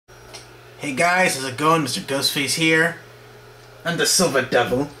Hey guys, how's it going? Mr. Ghostface here. I'm the Silver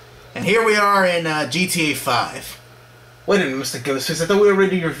Devil. And here we are in GTA 5. Wait a minute, Mr. Ghostface, I thought we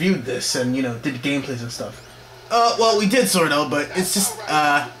already reviewed this and, you know, did gameplays and stuff. Well, we did sort of, but it's just,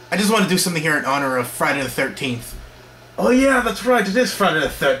 I just want to do something here in honor of Friday the 13th. Oh yeah, that's right, it is Friday the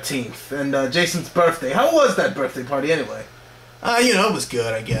 13th, and Jason's birthday. How was that birthday party anyway? You know, it was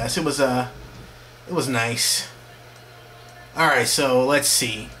good, I guess. It was nice. Alright, so, let's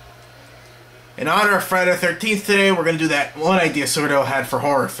see. In honor of Friday the 13th today, we're gonna do that one idea Sordo had for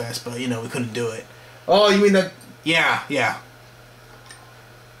Horror Fest, but, you know, we couldn't do it. Oh, you mean that? Yeah.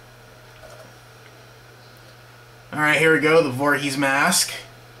 Alright, here we go, the Voorhees mask.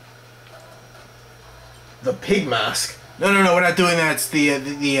 The pig mask? No, we're not doing that. It's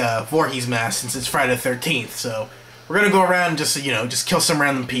the Voorhees mask, since it's Friday the 13th, so we're gonna go around and just, you know, just kill some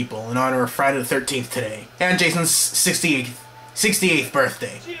random people in honor of Friday the 13th today. And Jason's 68th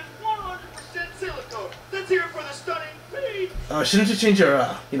birthday. Shouldn't you change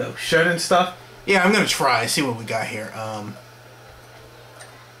your, you know, shirt and stuff? Yeah, I'm gonna try, see what we got here.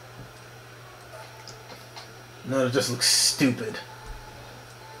 No, it just looks stupid.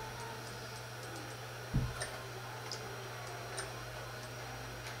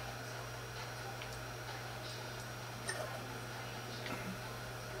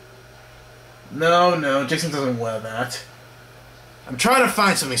 No, Jason doesn't wear that. I'm trying to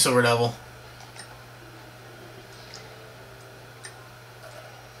find something, Silver Devil.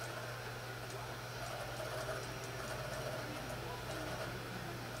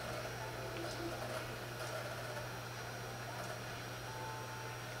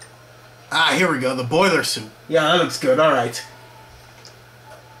 Ah, here we go, the boiler suit. Yeah, that looks good, alright.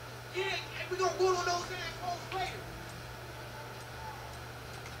 Yeah, we're gonna go to those assholes later.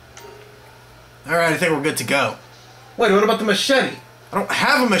 Alright, I think we're good to go. Wait, what about the machete? I don't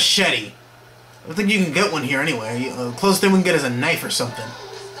have a machete. I don't think you can get one here anyway. The closest thing we can get is a knife or something.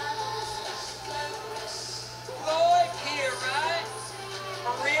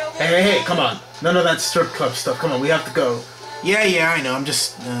 Hey, come on. None of that strip club stuff. Come on, we have to go. Yeah, I know. I'm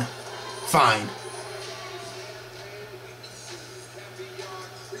just, fine.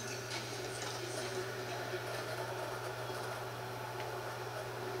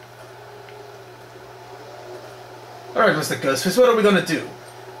 Alright, Mr. Ghostface, what are we gonna do?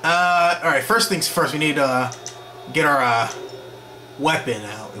 Alright, first things first, we need to get our, weapon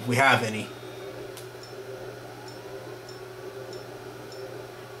out, if we have any.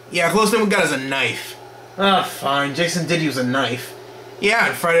 Yeah, closest thing we got is a knife. Ah, fine. Jason did use a knife. Yeah,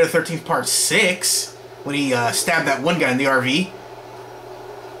 in Friday the 13th Part 6, when he stabbed that one guy in the RV.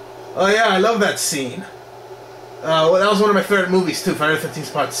 Oh yeah, I love that scene. Well, that was one of my favorite movies too, Friday the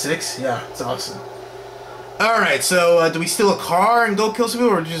 13th Part 6. Yeah, it's awesome. Alright, so do we steal a car and go kill some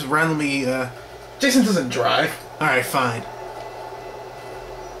people, or just randomly, Jason doesn't drive. Alright, fine.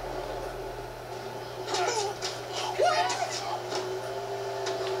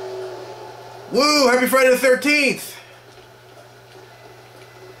 Woo! Happy Friday the 13th!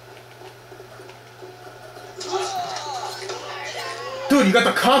 Dude, you got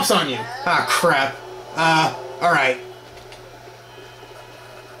the cops on you! Ah, crap. Alright.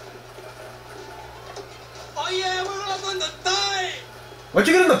 Oh yeah, we're all gonna die! Why'd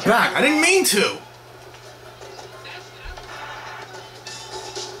you get in the back? I didn't mean to!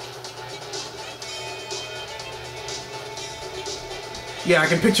 Yeah, I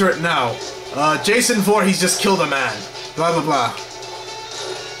can picture it now. Jason Voorhees just killed a man. Blah, blah, blah.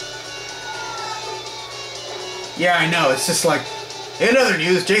 Yeah, I know, it's just like... In other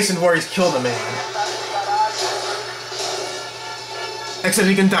news, Jason Voorhees killed a man. Except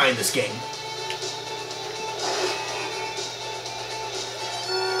he can die in this game.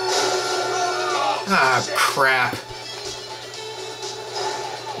 Ah, crap.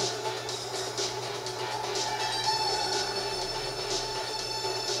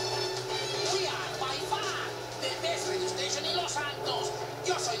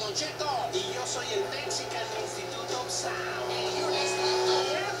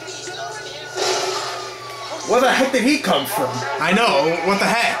 Where the heck did he come from? I know, what the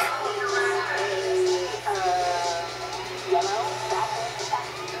heck?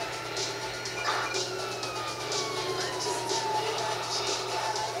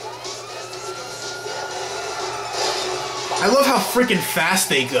 I love how freaking fast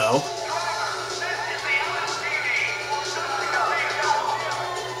they go.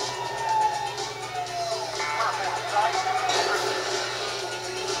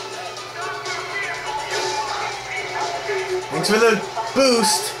 Thanks for the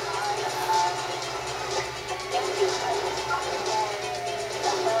boost.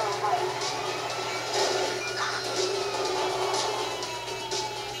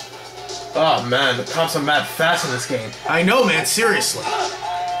 Oh man, the cops are mad fast in this game. I know, man, seriously.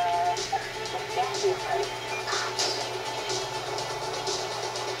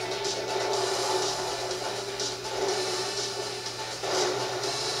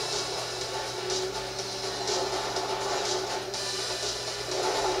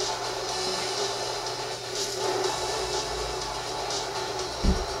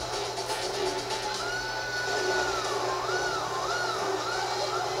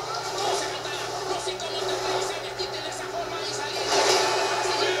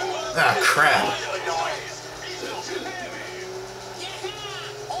 Ah, crap.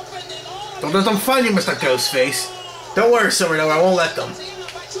 Don't let them find you, Mr. Ghostface. Don't worry, Silverado, I won't let them.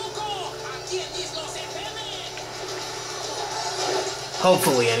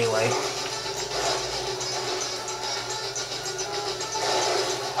 Hopefully, anyway.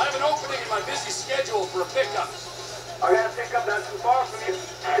 I have an opening in my busy schedule for a pickup. I got a pickup not too far from you.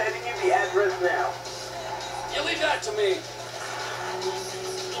 Sending you the address now. You leave that to me.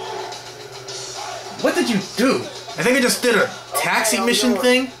 What did you do? I think I just did a taxi mission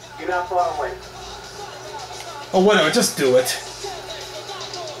thing. You're not far away. Oh, whatever, just do it.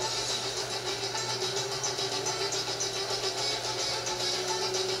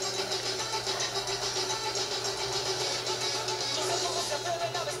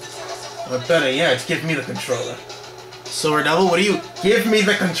 Or better yet, give me the controller. Silver Devil, what do you... Give me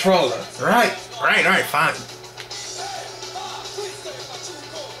the controller. Right, fine.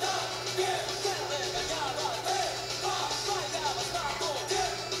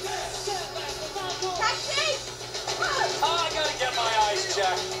 I gotta get my eyes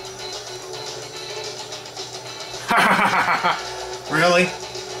checked. Really?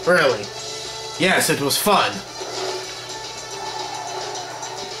 Really? Yes, it was fun.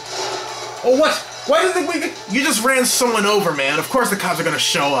 Oh, what? Why did we... You just ran someone over, man. Of course the cops are gonna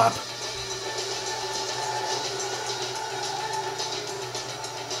show up.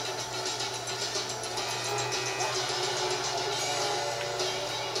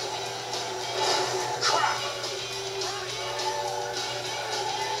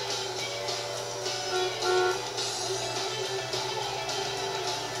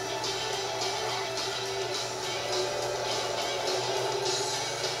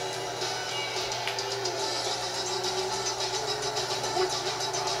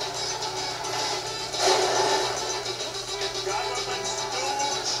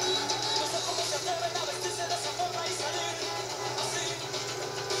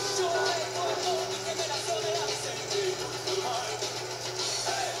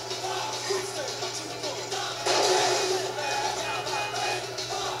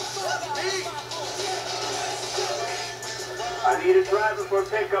 I need a driver for a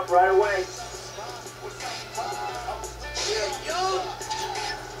pickup right away.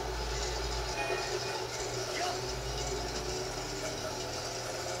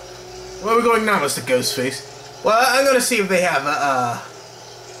 Where are we going now, Mr. Ghostface? Well, I'm gonna see if they have a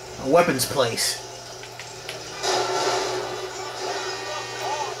weapons place.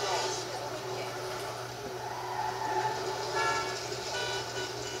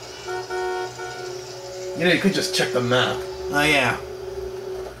 You know, you could just check the map. Oh, yeah.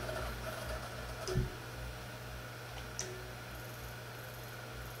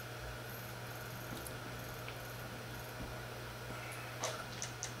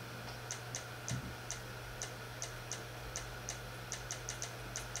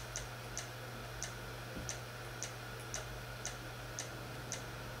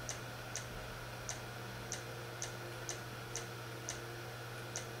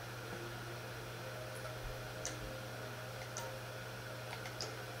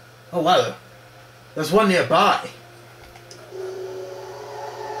 Oh, wow. There's one nearby.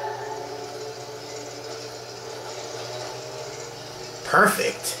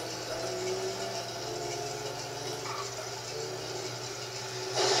 Perfect.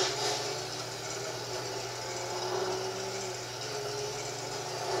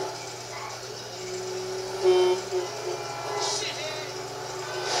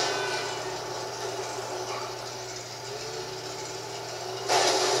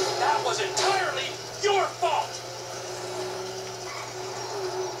 That was entirely your fault.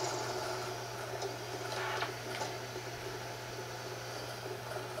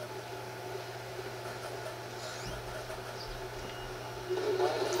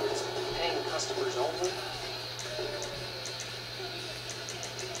 Paying customers only.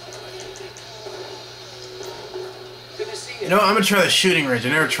 Good to see you. You know, I'm gonna try the shooting range. I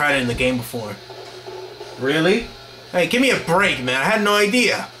never tried it in the game before. Really? Hey, give me a break, man. I had no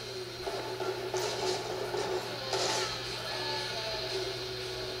idea.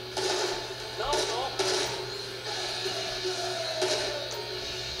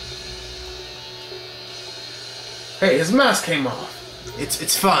 Hey, his mask came off.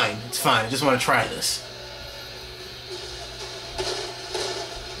 It's fine. It's fine. I just want to try this.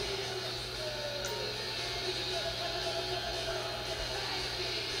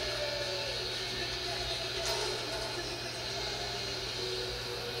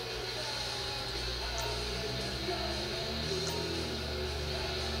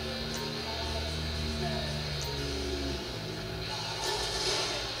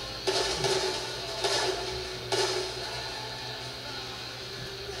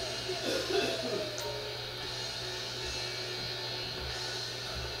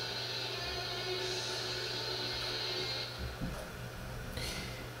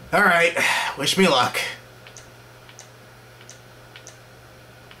 Alright, wish me luck.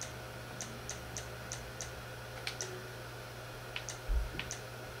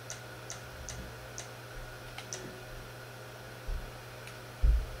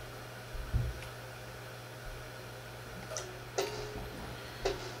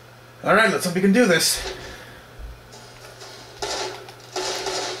 Alright, let's hope we can do this.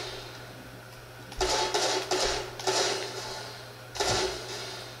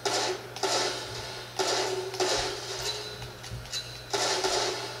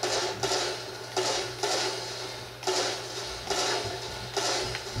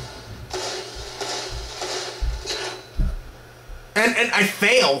 And I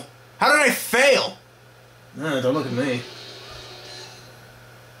fail. How did I fail? No, don't look at me.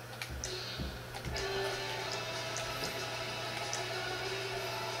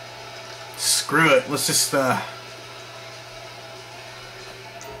 Screw it. Let's just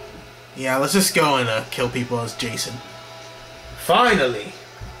yeah, let's just go and kill people as Jason. Finally.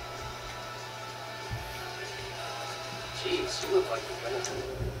 Jeez, you look like the benefit.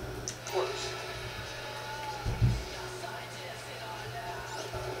 Of course.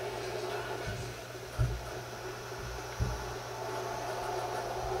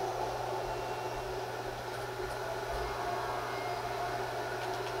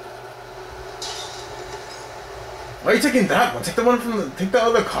 Why are you taking that one? Take the one from the... Take the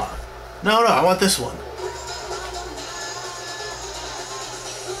other car. No, I want this one.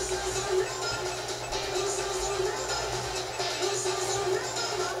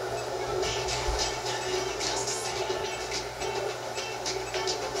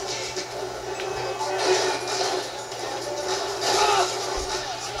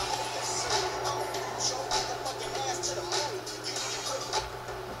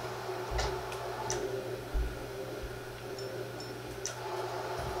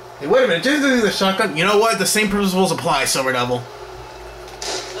 Hey, wait a minute, Jason's using the shotgun? You know what? The same principles apply, Silver Devil.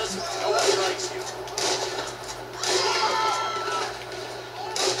 Listen, nobody likes you.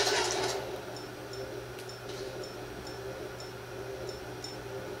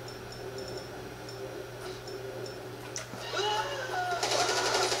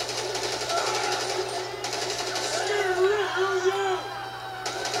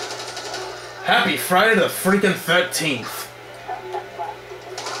 Happy Friday the freaking 13th.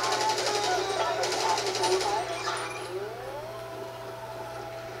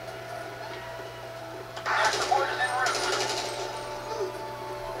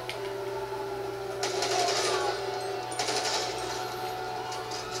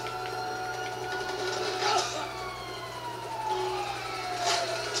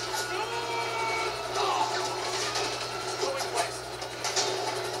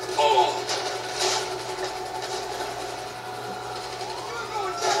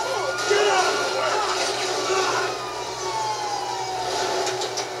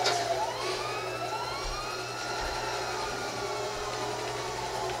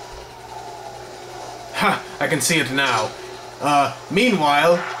 Ha! I can see it now.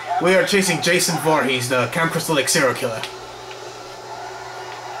 Meanwhile, we are chasing Jason Voorhees, the Camp Crystal Lake serial killer.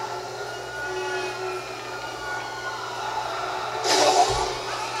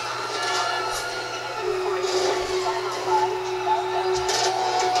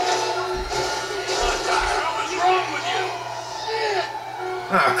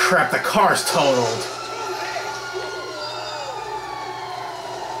 Ah, crap, the car's totaled.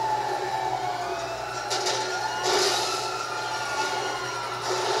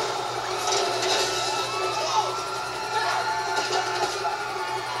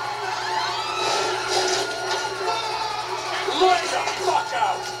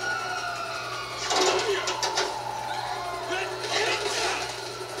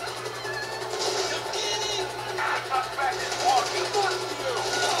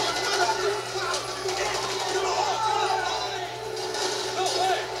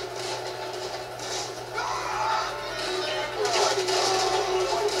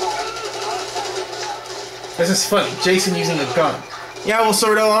 This is funny. Jason using a gun. Yeah, well,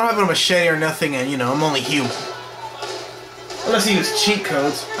 sort of. I don't have a machete or nothing, and, you know, I'm only human. Unless you use cheat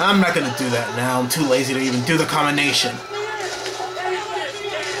codes. I'm not gonna do that now. I'm too lazy to even do the combination.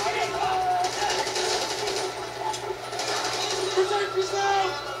 Protect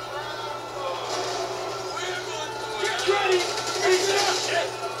yourself! Get ready!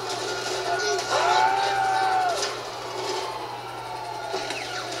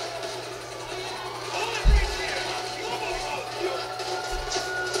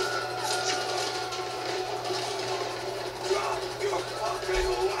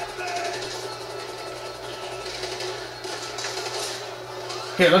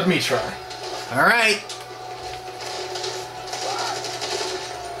 Here, let me try. Alright.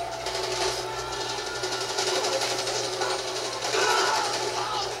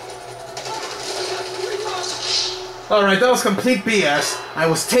 Alright, that was complete BS. I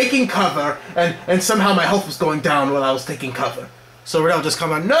was taking cover, and somehow my health was going down while I was taking cover. So Riddell just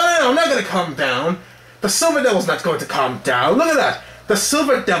calm down. No, I'm not gonna calm down. The Silver Devil's not going to calm down. Look at that. The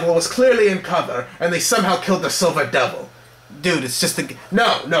Silver Devil was clearly in cover, and they somehow killed the Silver Devil. Dude, it's just a...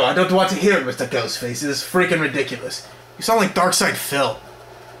 No, I don't want to hear it, Mr. Ghostface. It is freaking ridiculous. You sound like Darkside Phil.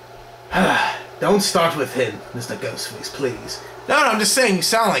 Don't start with him, Mr. Ghostface, please. No, I'm just saying you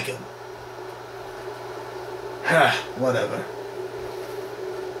sound like him. Whatever.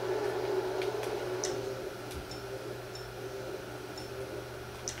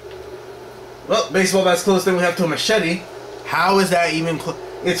 Well, baseball bat's closest thing we have to a machete. How is that even close?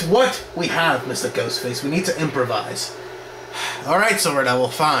 It's what we have, Mr. Ghostface. We need to improvise. Alright, Silver Devil,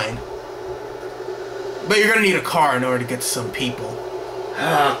 fine. But you're gonna need a car in order to get to some people.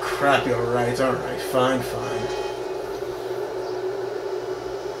 Ah, crap, you're right. Alright, fine.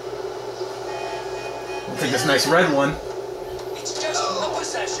 I'll take this nice red one. It's just a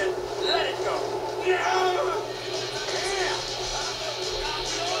possession. Let it go.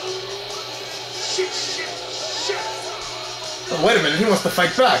 Shit. Oh, wait a minute, he wants to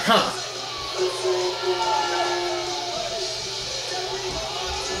fight back, huh?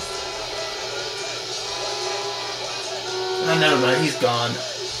 Oh, never mind, he's gone.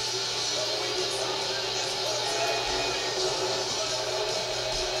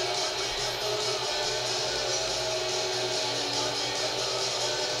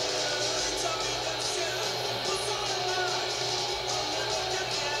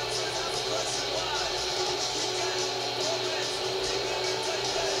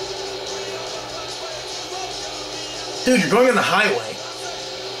 Dude, you're going on the highway.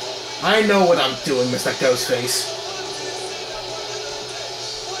 I know what I'm doing, Mr. Ghostface.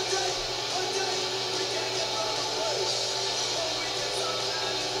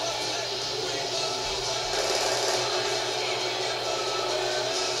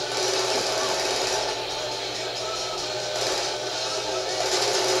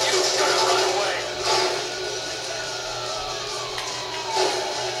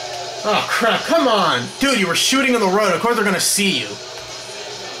 Oh crap, come on! Dude, you were shooting on the road, of course they're gonna see you.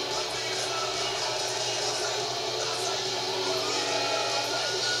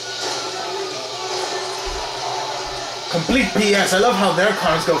 Complete PS, I love how their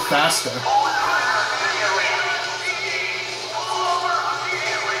cars go faster.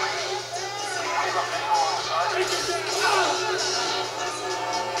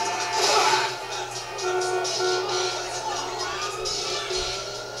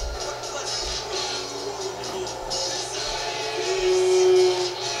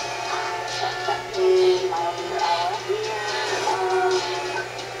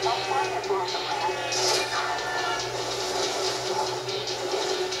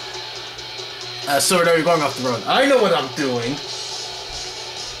 Sword, you're going off the road. I know what I'm doing.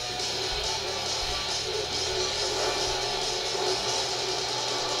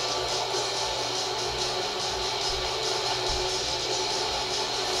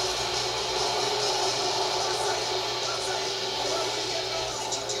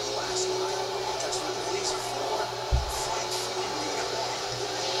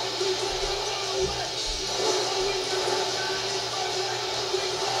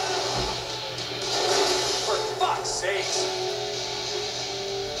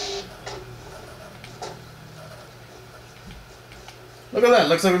 Look at that,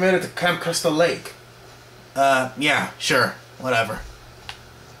 looks like we made it to Camp Crystal Lake. Yeah, sure, whatever.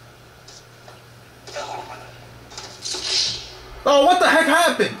 Oh, what the heck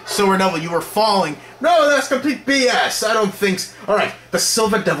happened? Silver Devil, you were falling. No, that's complete BS. I don't think so. Alright, the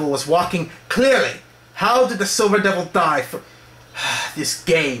Silver Devil was walking clearly. How did the Silver Devil die for... this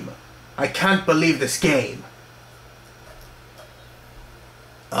game. I can't believe this game.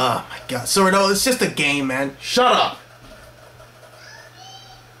 Oh my god. Silver Devil, it's just a game, man. Shut up.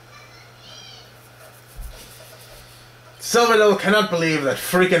 Silver Devil cannot believe that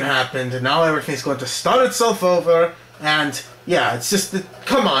freaking happened, and now everything's going to start itself over, and yeah, it's just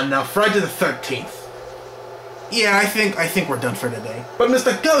come on now, Friday the 13th. Yeah, I think we're done for today. But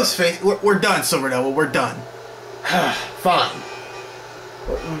Mr. Ghostface, we're done, Silver Devil, we're done. Fine.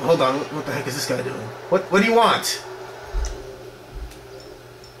 Hold on, what the heck is this guy doing? What do you want?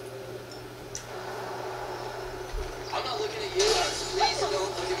 I'm not looking at you. Please don't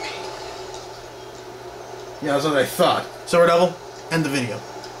look at me. Yeah, that's what I thought. Silver Devil, end the video.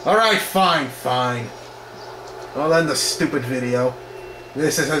 Alright, fine. I'll end the stupid video.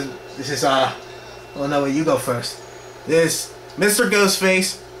 This is oh no, you go first. This Mr.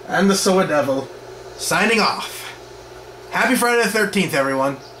 Ghostface and the Silver Devil signing off. Happy Friday the 13th,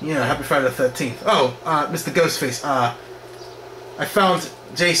 everyone. Yeah, happy Friday the 13th. Oh, Mr. Ghostface, I found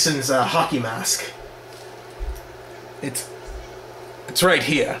Jason's hockey mask. It's right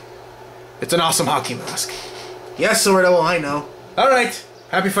here. It's an awesome hockey mask. Yes, Silver Devil, I know. Alright,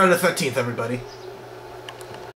 happy Friday the 13th, everybody.